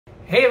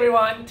Hey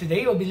everyone!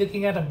 Today we'll be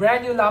looking at a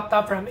brand new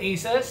laptop from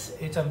ASUS.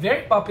 It's a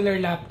very popular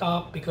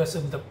laptop because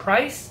of the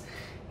price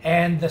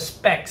and the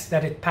specs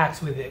that it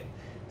packs with it.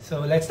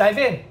 So let's dive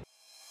in!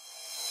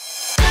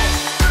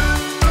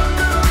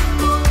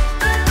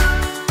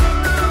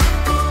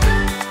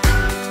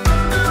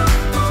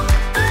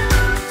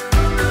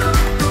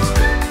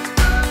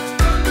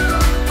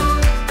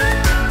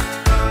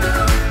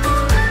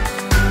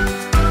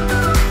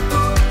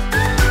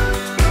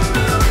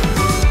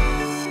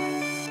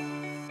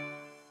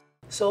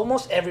 So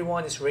almost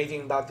everyone is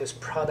raving about this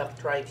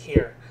product right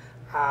here.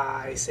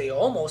 I say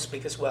almost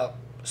because, well,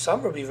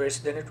 some reviewers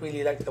didn't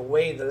really like the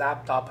way the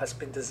laptop has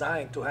been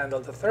designed to handle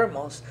the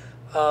thermals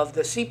of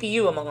the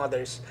CPU, among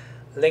others.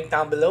 Link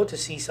down below to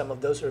see some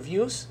of those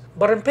reviews.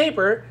 But on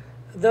paper,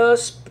 the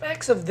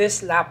specs of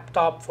this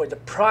laptop for the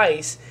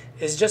price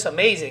is just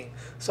amazing.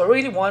 So I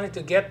really wanted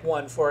to get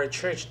one for our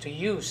church to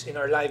use in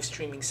our live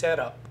streaming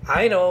setup.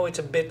 I know it's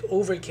a bit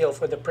overkill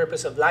for the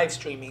purpose of live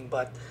streaming,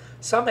 but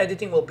some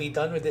editing will be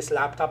done with this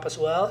laptop as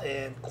well,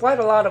 and quite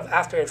a lot of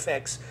After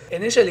Effects.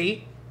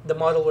 Initially, the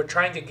model we're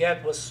trying to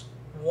get was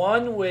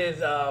one with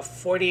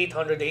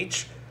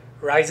 4800H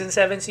Ryzen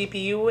 7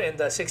 CPU and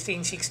the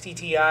 1660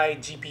 Ti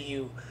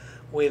GPU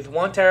with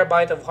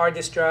 1TB of hard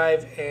disk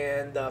drive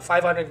and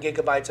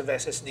 500GB of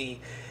SSD.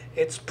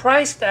 It's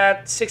priced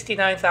at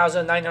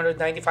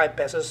 69,995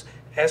 pesos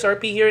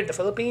SRP here in the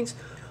Philippines,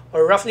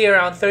 or roughly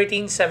around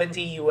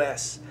 1370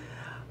 US.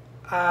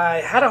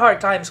 I had a hard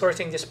time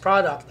sourcing this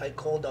product. I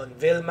called on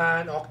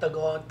Vilman,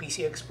 Octagon,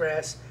 PC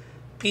Express,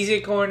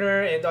 PC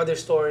Corner, and other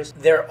stores.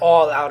 They're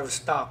all out of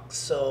stock,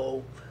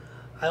 so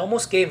I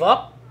almost gave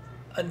up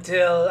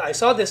until I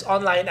saw this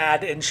online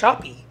ad in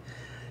Shopee.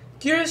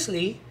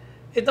 Curiously,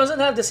 it doesn't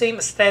have the same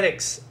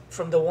aesthetics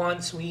from the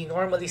ones we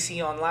normally see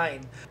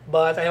online,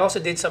 but I also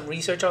did some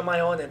research on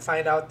my own and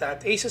find out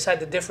that ASUS had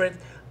a different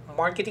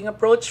marketing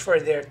approach for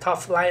their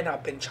Tuf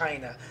lineup in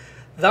China,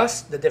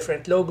 thus the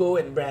different logo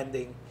and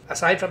branding.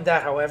 Aside from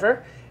that,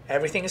 however,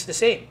 everything is the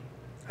same.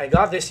 I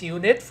got this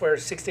unit for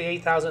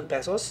 68,000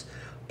 pesos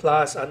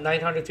plus a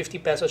 950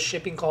 pesos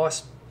shipping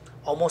cost,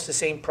 almost the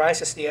same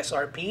price as the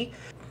SRP,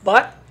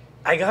 but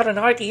I got an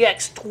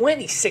RTX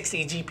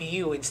 2060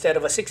 GPU instead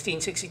of a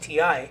 1660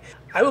 Ti.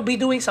 I will be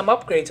doing some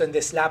upgrades on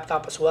this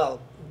laptop as well.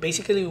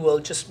 Basically, we'll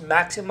just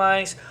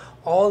maximize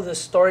all the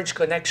storage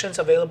connections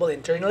available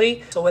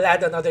internally. So we'll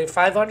add another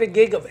 500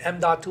 gig of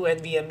M.2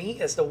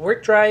 NVMe as the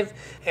work drive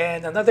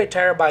and another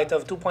terabyte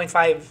of 2.5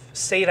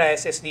 Sata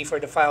SSD for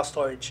the file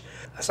storage.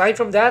 Aside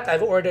from that,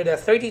 I've ordered a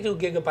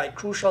 32GB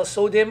Crucial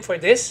SODIMM for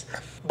this,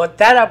 but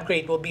that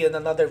upgrade will be in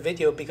another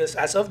video because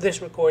as of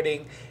this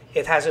recording,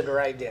 it hasn't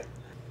arrived yet.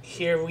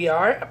 Here we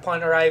are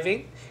upon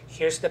arriving.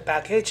 Here's the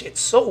package.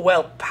 It's so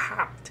well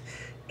packed.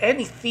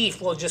 Any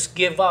thief will just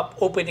give up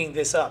opening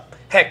this up.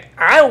 Heck,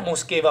 I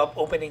almost gave up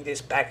opening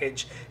this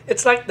package.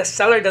 It's like the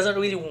seller doesn't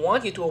really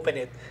want you to open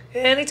it,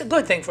 and it's a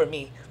good thing for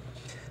me.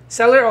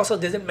 Seller also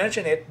didn't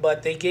mention it,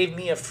 but they gave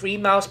me a free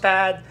mouse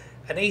pad,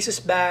 an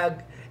ASUS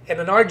bag, and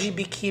an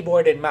RGB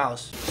keyboard and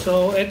mouse.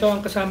 So ito ang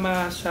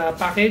kasama sa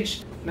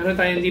package. Meron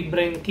tayong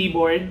libreng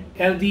keyboard,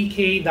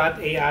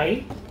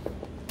 ldk.ai.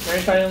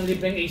 Meron tayong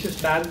libreng ASUS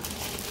bag.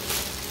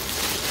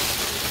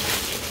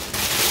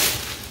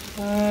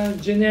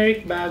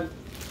 Generic bag.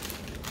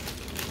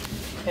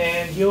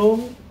 And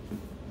yung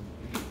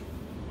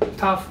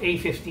Tuf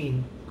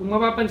A15. Kung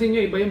mapapansin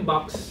nyo, iba yung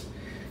box.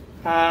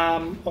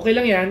 Okay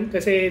lang yan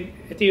kasi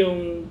ito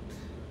yung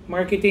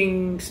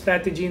marketing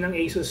strategy ng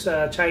ASUS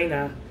sa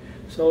China.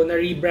 So,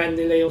 na-rebrand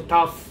nila yung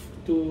Tuf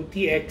to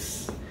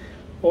TX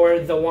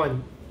or The One.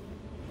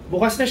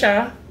 Bukas na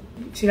siya.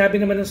 Sinabi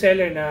naman ng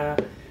seller na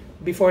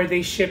before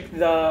they ship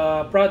the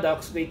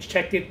products, they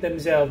checked it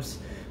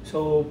themselves.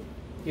 So,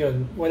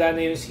 yun. Wala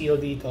na yung seal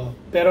dito.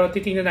 Pero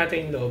titingnan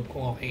natin yung loob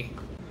kung okay.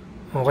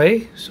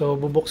 Okay, so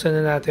bubuksan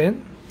na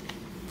natin.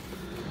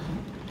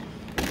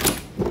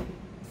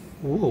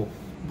 Ooh,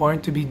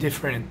 born to be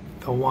different,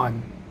 The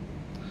One.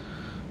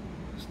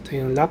 Ito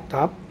yung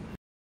laptop.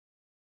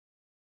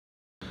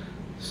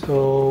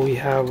 So we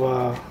have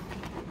a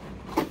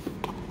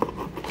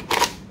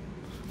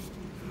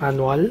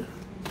manual,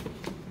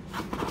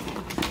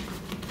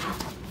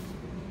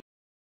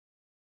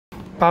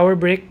 power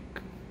brick,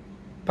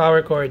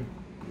 power cord.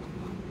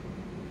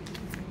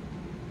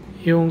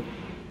 Yung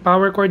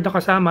power cord na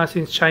kasama,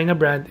 since China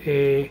brand,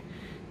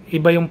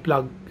 iba yung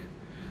plug.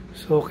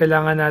 So,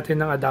 kailangan natin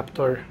ng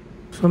adapter.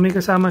 So, may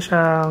kasama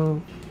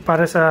siyang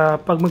para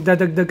sa pag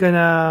magdadagdag ka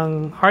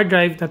ng hard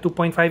drive na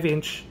 2.5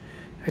 inch.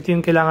 Ito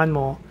yung kailangan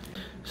mo.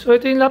 So,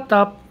 ito yung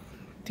laptop.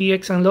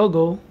 TX ang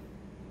logo.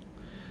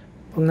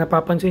 Kung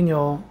napapansin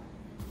nyo,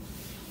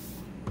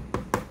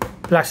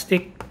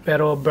 plastic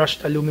pero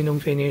brushed aluminum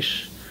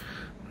finish.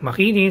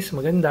 Makinis,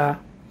 maganda.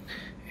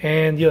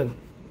 And yun,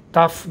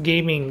 Tuf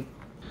Gaming.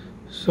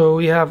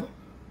 So we have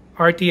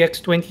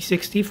RTX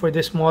 2060 for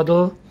this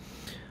model.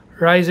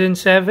 Ryzen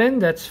 7,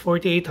 that's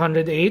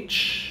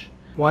 4800H.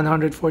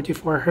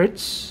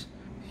 144Hz.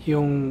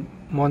 Yung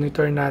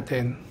monitor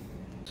natin.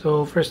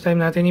 So first time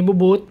natin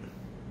ibuboot.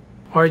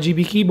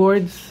 RGB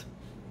keyboards.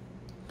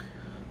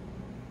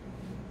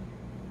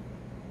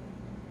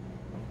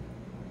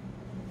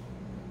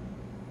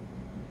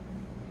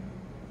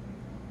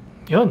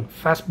 Yun,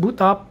 fast boot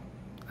up.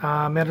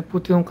 Meron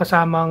po itong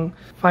kasamang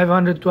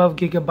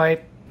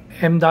 512GB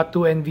M.2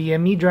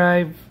 NVMe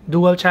drive,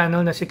 dual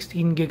channel na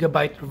 16GB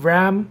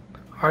RAM,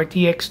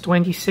 RTX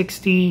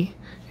 2060,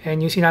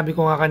 and yung sinabi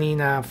ko nga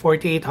kanina,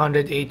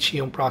 4800H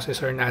yung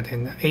processor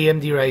natin,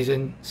 AMD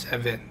Ryzen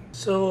 7.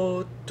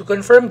 So, to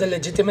confirm the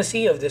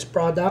legitimacy of this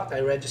product, I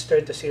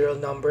registered the serial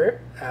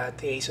number at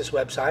the ASUS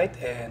website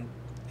and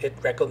it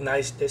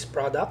recognized this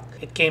product.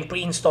 It came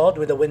pre-installed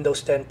with the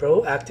Windows 10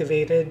 Pro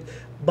activated,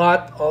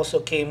 but also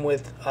came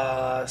with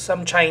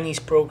some Chinese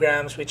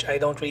programs which I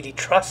don't really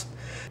trust.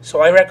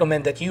 So I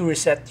recommend that you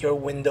reset your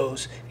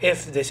Windows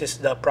if this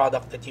is the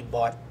product that you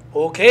bought.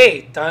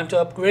 Okay, time to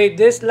upgrade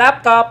this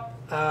laptop.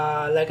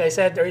 Like I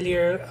said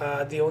earlier,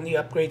 the only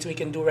upgrades we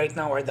can do right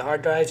now are the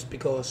hard drives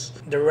because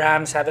the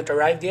RAMs haven't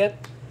arrived yet.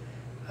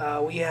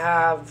 We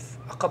have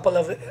a couple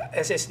of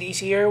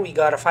SSDs here. We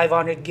got a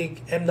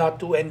 500GB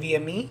M.2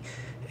 NVMe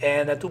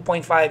and a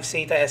 2.5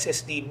 Sata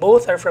SSD.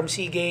 Both are from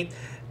Seagate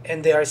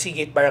and they are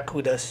Seagate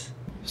Barracudas.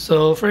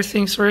 So first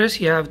things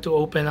first, you have to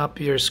open up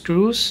your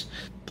screws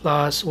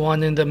plus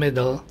one in the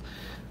middle.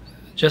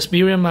 Just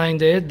be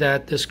reminded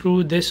that the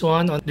screw, this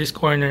one on this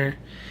corner,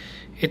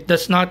 it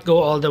does not go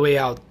all the way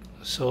out.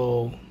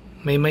 So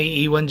may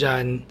iwan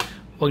dyan,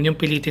 huwag niyong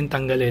pilitin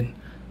tanggalin.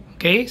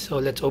 Okay, so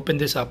let's open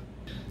this up.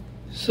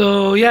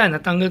 So yeah,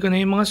 natanggal ko na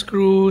yung mga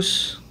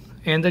screws.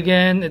 And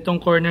again,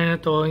 itong corner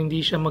na to, hindi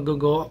siya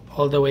mag-go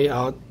all the way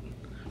out.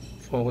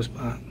 Focus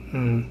pa.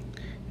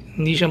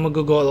 Hindi siya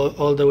mag-go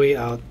all the way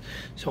out.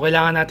 So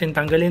kailangan natin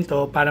tanggalin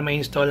to para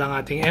ma-install ang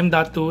ating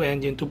M.2 and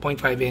yung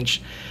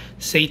 2.5-inch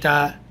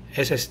SATA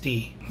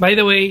SSD. By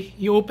the way,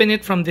 you open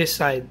it from this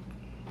side.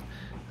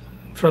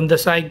 From the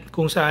side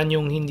kung saan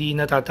yung hindi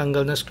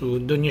natatanggal na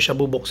screw, doon nyo siya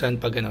bubuksan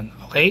pag ganun.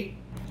 Okay?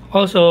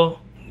 Also,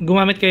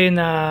 gumamit kayo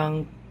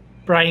ng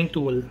prying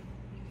tool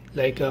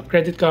like a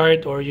credit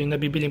card or yung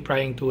nabibiling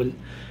prying tool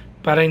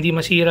para hindi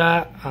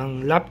masira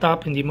ang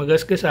laptop, hindi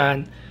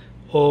magasgasan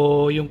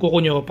o yung kuko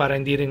nyo para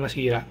hindi rin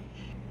masira.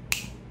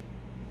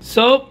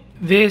 So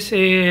this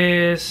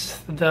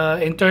is the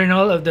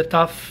internal of the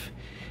Tuf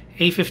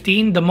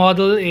A15. The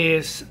model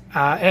is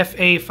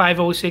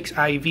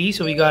FA506IV,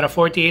 so we got a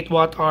 48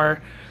 watt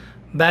hour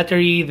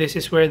battery. This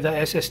is where the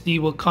SSD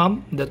will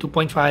come, the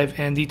 2.5,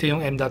 and dito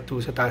yung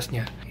M.2 sa taas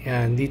niya.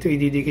 Yan, dito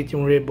ididikit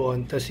yung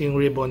ribbon, tapos yung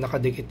ribbon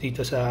nakadikit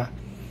dito sa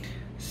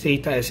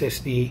SATA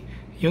SSD.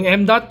 Yung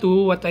M.2,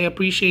 what I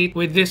appreciate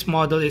with this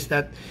model is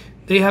that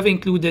they have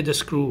included a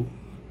screw.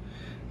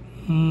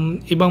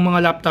 Ibang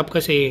mga laptop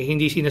kasi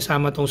hindi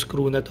sinasama tong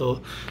screw na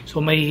to. So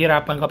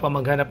mahihirapan ka pa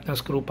maghanap ng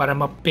screw para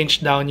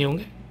ma-pinch down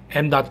yung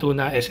M.2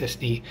 na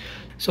SSD.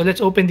 So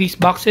let's open these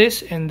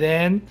boxes and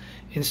then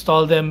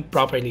install them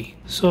properly.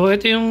 So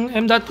ito yung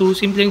M.2,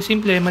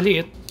 simpleng-simple,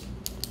 maliit.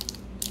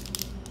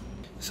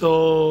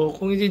 So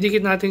kung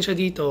ididikit natin siya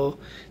dito,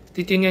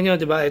 titingnan nyo,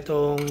 'di ba?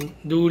 Itong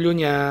dulo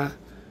niya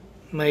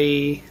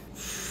may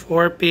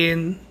 4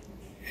 pin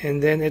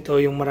and then ito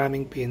yung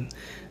maraming pin.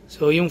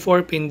 So yung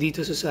 4 pin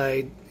dito sa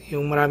side,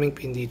 yung maraming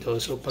pin dito.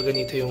 So pag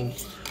ganito yung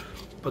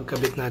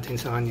pagkabit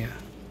natin sa kanya.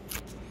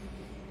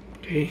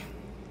 Okay.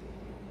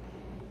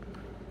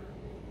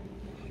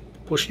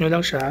 Push nyo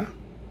lang siya.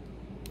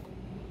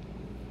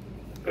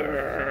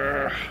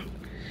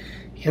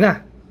 Yan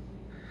na.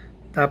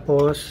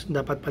 Tapos,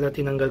 dapat pala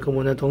tinanggal ko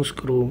muna tong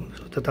screw.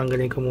 So,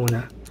 tatanggalin ko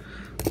muna.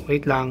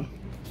 Wait lang.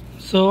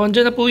 So,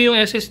 andyan na po yung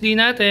SSD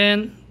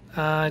natin.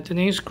 Ito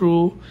na yung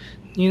screw.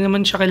 Hindi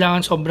naman siya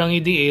kailangan sobrang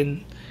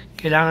idiin.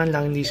 Kailangan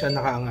lang hindi siya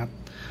nakaangat.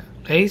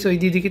 Okay, so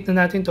ididikit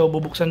na natin to.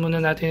 Bubuksan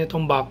muna natin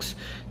itong box.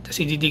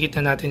 Tapos ididikit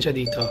na natin siya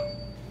dito.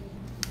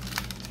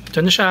 Ito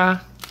na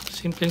siya.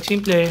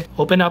 Simpleng-simple.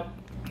 Open up.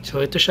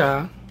 So, ito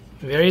siya.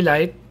 Very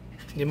light.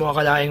 Hindi mo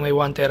akalaing may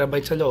 1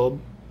 terabyte sa loob.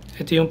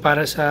 Ito yung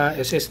para sa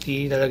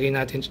SSD. Lalagay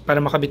natin para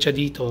makabit siya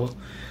dito.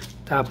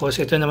 Tapos,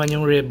 ito naman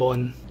yung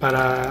ribbon.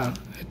 Para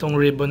itong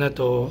ribbon na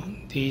to,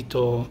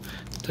 dito.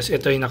 Tapos,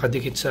 ito yung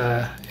nakadikit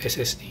sa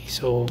SSD.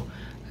 So,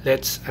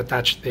 let's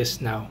attach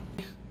this now.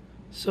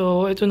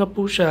 So, ito na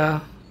po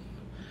siya.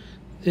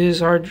 This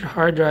is hard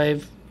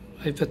drive.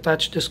 I've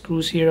attached the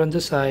screws here on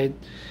the side.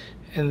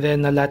 And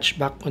then, na-latch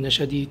back ko na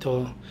siya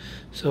dito.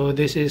 So,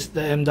 this is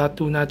the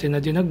M.2 natin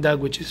na dinagdag,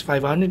 which is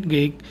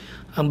 500GB.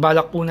 Ang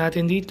balak po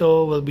natin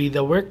dito will be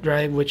the work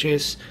drive, which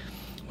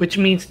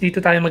means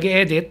dito tayo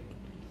mag-edit.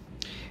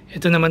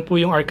 Ito naman po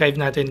yung archive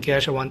natin,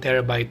 kaya siya 1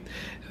 terabyte.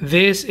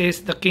 This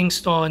is the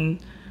Kingston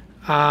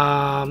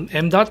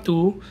M.2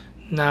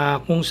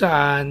 na kung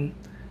saan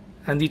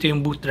andito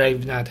yung boot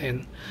drive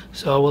natin.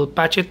 So, we'll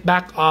patch it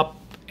back up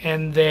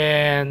and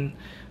then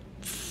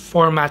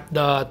format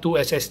the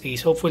 2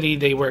 SSDs. Hopefully,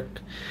 they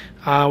work.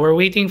 We're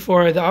waiting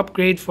for the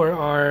upgrade for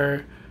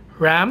our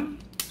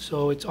RAM.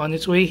 So, it's on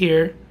its way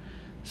here.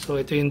 So,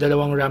 ito yung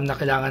dalawang RAM na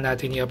kailangan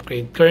natin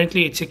i-upgrade.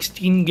 Currently, it's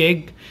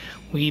 16GB.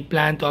 We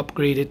plan to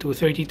upgrade it to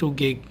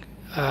 32GB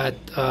at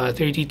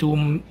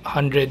 3200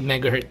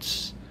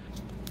 MHz.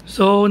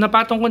 So,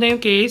 napatong ko na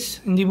yung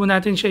case. Hindi mo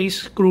natin siya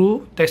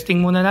i-screw.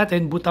 Testing muna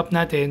natin, boot up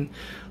natin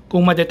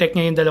kung ma-detect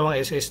niya yung dalawang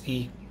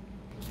SSD.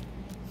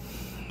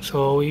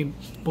 So, we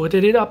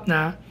booted it up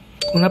na.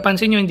 Kung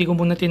napansin nyo, hindi ko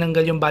muna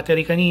tinanggal yung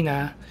battery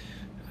kanina.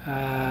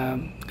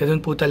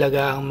 Ganun po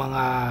talaga ang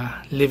mga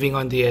living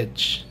on the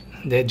edge.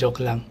 Hindi, joke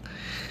lang.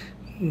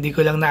 Hindi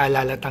ko lang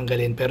naalala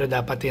tanggalin, pero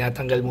dapat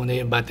tinatanggal muna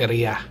yung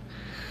baterya.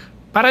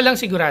 Para lang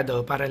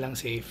sigurado, para lang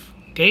safe.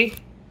 Okay?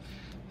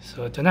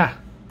 So, ito na.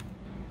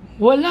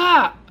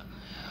 Wala!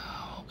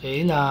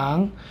 Okay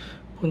lang.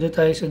 Punta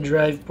tayo sa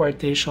drive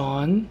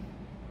partition.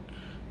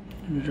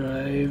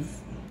 Drive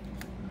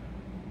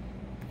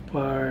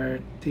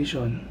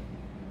partition.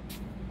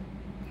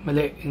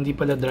 Mali, hindi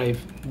pala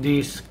drive.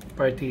 Disk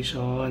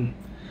partition.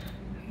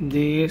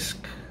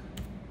 Disk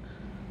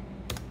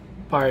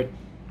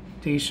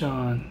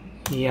partition.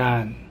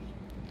 Yan.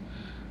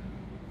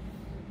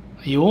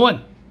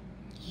 Ayun.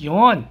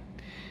 Yun.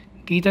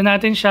 Kita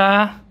natin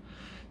siya.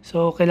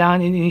 So,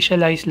 kailangan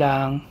initialize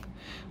lang.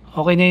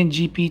 Okay na yung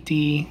GPT.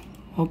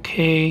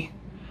 Okay.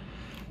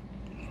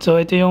 So,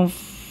 ito yung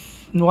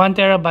 1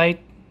 terabyte.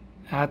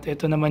 At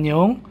ito naman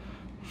yung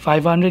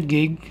 500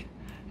 gig.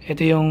 Ito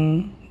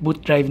yung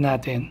boot drive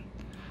natin.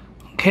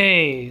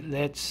 Okay.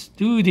 Let's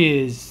do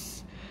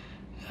this.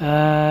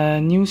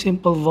 New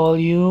simple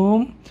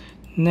volume.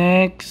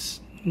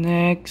 Next.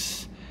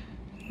 Next.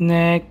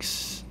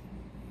 Next.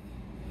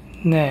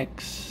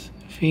 Next.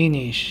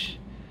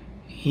 Finish.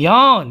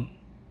 Yan.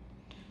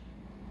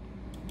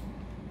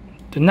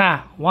 Ito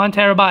na. 1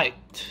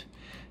 terabyte.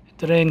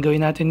 Ito rin.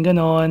 Gawin natin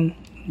ganon.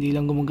 Hindi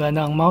lang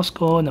gumagana ang mouse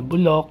ko.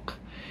 Nabulok.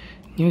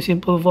 New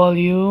simple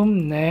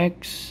volume.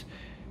 Next.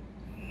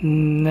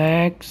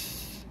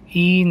 Next.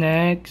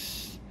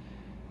 Next.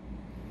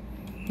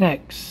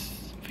 Next.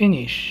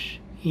 Finish.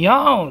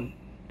 Yan.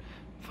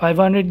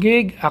 500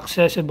 gig.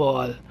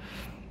 Accessible.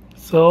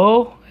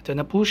 So, ito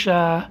na po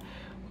siya.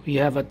 We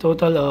have a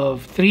total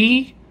of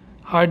 3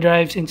 hard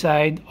drives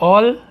inside,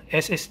 all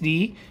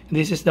SSD.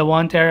 This is the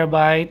 1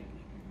 terabyte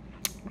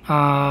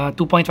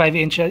 2.5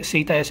 inch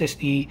Sata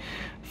SSD,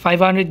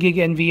 500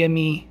 gig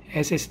NVMe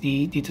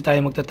SSD. Dito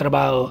tayo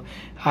magtatrabaho.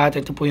 At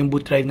ito po yung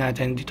boot drive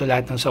natin. Dito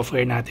lahat ng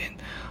software natin.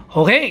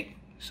 Okay,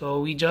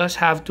 so we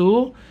just have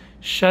to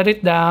shut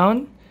it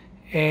down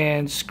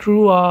and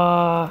i-screw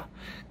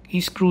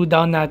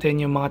down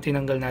natin yung mga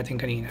tinanggal natin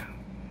kanina.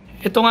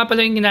 Ito nga pala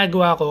yung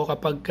ginagawa ko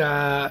kapag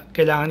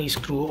kailangan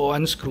i-screw o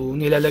unscrew.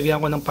 Nilalagyan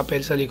ko ng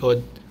papel sa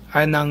likod.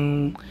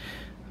 Ng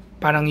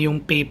parang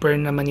yung paper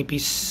na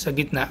manipis sa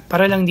gitna.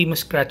 Para lang di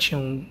ma-scratch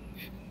yung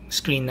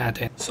screen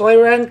natin. So I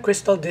ran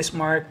Crystal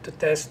Diskmark to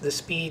test the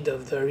speed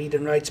of the read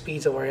and write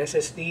speeds of our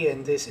SSD.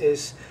 And this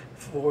is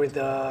for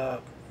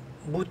the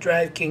boot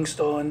drive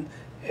Kingston.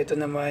 Ito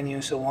naman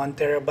yung sa 1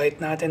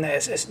 terabyte natin na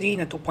SSD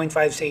na 2.5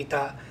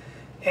 SATA.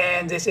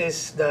 And this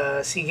is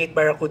the Seagate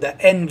Barracuda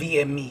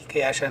NVMe.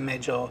 Kaya siya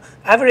medyo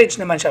average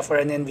naman siya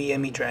for an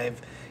NVMe drive.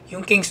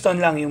 Yung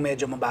Kingston lang yung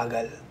medyo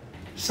mabagal.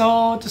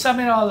 So, to sum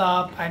it all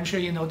up, I'm sure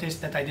you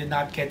noticed that I did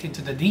not get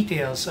into the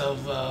details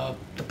of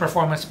the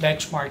performance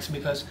benchmarks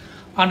because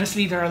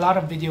honestly, there are a lot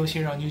of videos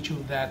here on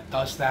YouTube that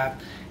does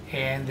that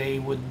and they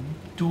would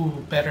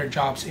do better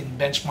jobs in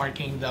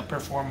benchmarking the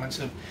performance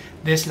of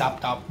this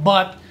laptop.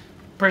 But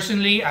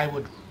personally, I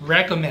would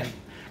recommend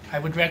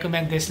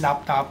this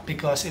laptop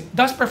because it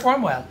does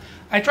perform well.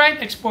 I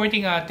tried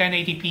exporting a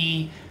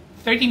 1080p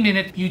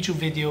 30-minute YouTube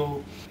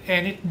video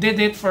and it did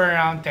it for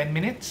around 10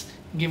 minutes,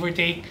 give or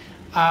take.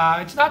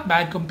 It's not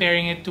bad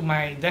comparing it to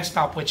my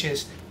desktop, which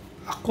is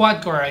a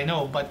quad-core, I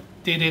know, but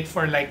did it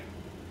for like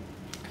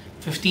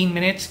 15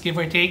 minutes, give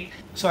or take.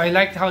 So I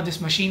liked how this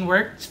machine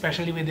worked,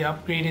 especially with the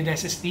upgraded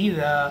SSD,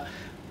 the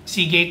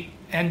Seagate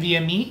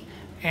NVMe.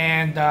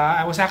 And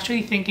I was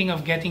actually thinking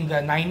of getting the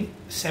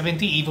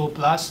 970 Evo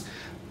Plus,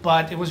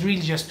 but it was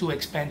really just too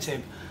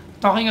expensive.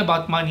 Talking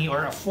about money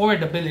or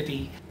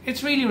affordability,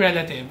 it's really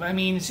relative. I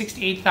mean,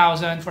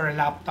 68,000 for a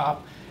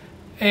laptop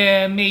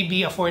may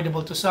be affordable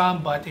to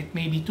some, but it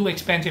may be too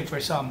expensive for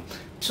some.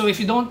 So if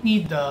you don't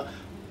need the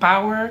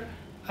power,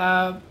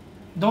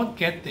 don't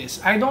get this.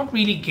 I don't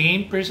really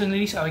game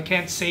personally, so I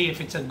can't say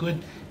if it's a good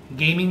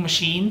gaming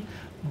machine.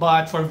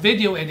 But for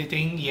video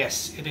editing,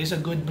 yes, it is a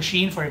good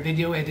machine for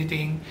video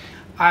editing.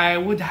 I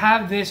would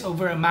have this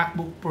over a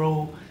MacBook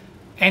Pro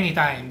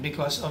anytime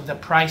because of the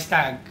price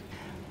tag.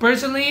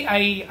 Personally,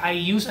 I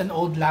use an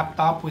old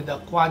laptop with a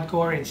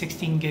quad-core and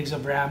 16 gigs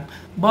of RAM,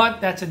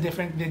 but that's a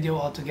different video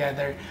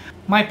altogether.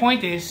 My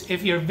point is,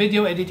 if your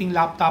video editing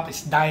laptop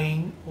is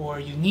dying,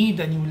 or you need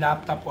a new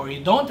laptop, or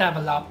you don't have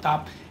a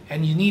laptop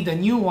and you need a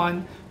new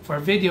one for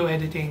video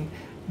editing,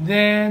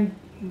 then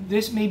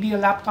this may be a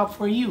laptop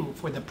for you.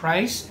 For the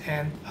price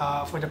and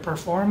for the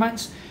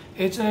performance,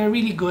 it's a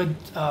really good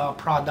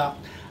product.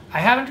 I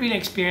haven't really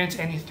experienced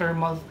any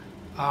thermal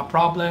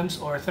problems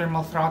or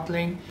thermal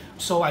throttling,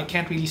 so I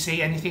can't really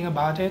say anything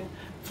about it.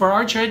 For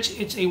our church,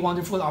 it's a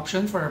wonderful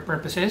option for our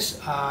purposes.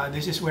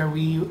 This is where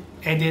we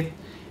edit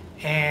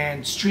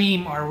and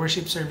stream our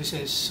worship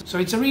services. So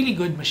it's a really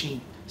good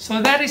machine.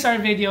 So that is our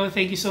video.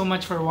 Thank you so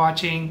much for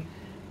watching.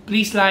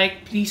 Please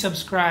like, please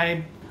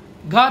subscribe.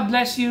 God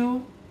bless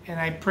you, and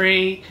I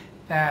pray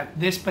that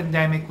this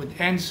pandemic would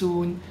end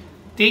soon.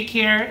 Take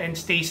care and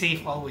stay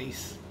safe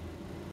always.